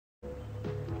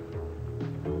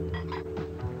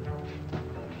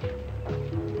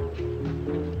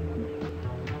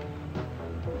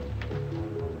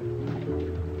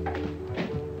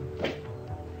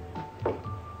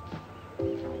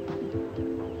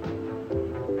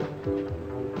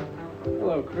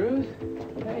Hello, Cruz.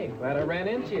 Hey, glad I ran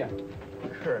into you.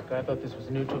 Kirk, I thought this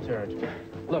was neutral territory.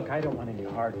 Look, I don't want any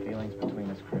hard feelings between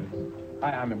us, Cruz.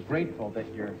 I'm grateful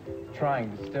that you're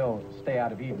trying to still stay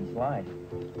out of Eden's life.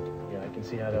 Yeah, I can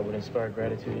see how that would inspire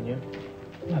gratitude in you.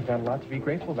 Well, I've got a lot to be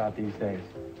grateful about these days.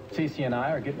 Cece and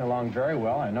I are getting along very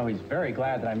well. I know he's very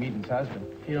glad that I'm Eden's husband.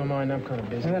 If you don't mind, I'm kind of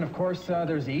busy. And then, of course,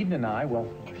 there's Eden and I. Well,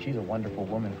 she's a wonderful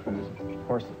woman, Cruz. Of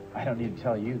course, I don't need to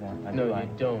tell you that. No, you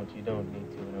don't. You don't need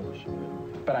to, and I wish you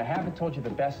would. But I haven't told you the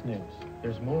best news.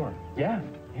 There's more. Yeah.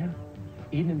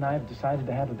 Eden and I have decided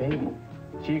to have a baby.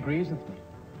 She agrees with me.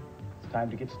 It's time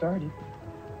to get started.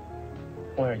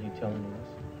 Why are you telling me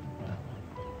this?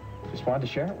 Well, just wanted to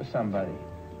share it with somebody.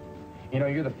 You know,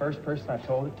 you're the first person I've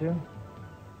told it to.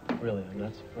 Really, I'm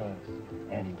not surprised.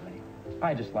 Anyway,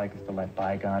 I just like us to let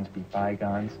bygones be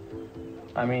bygones.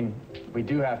 I mean, we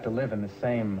do have to live in the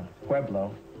same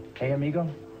pueblo. Hey, amigo?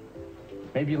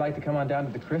 Maybe you'd like to come on down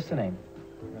to the christening.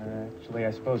 Actually,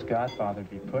 I suppose Godfather'd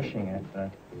be pushing it,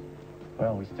 but,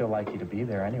 well, we'd still like you to be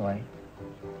there anyway.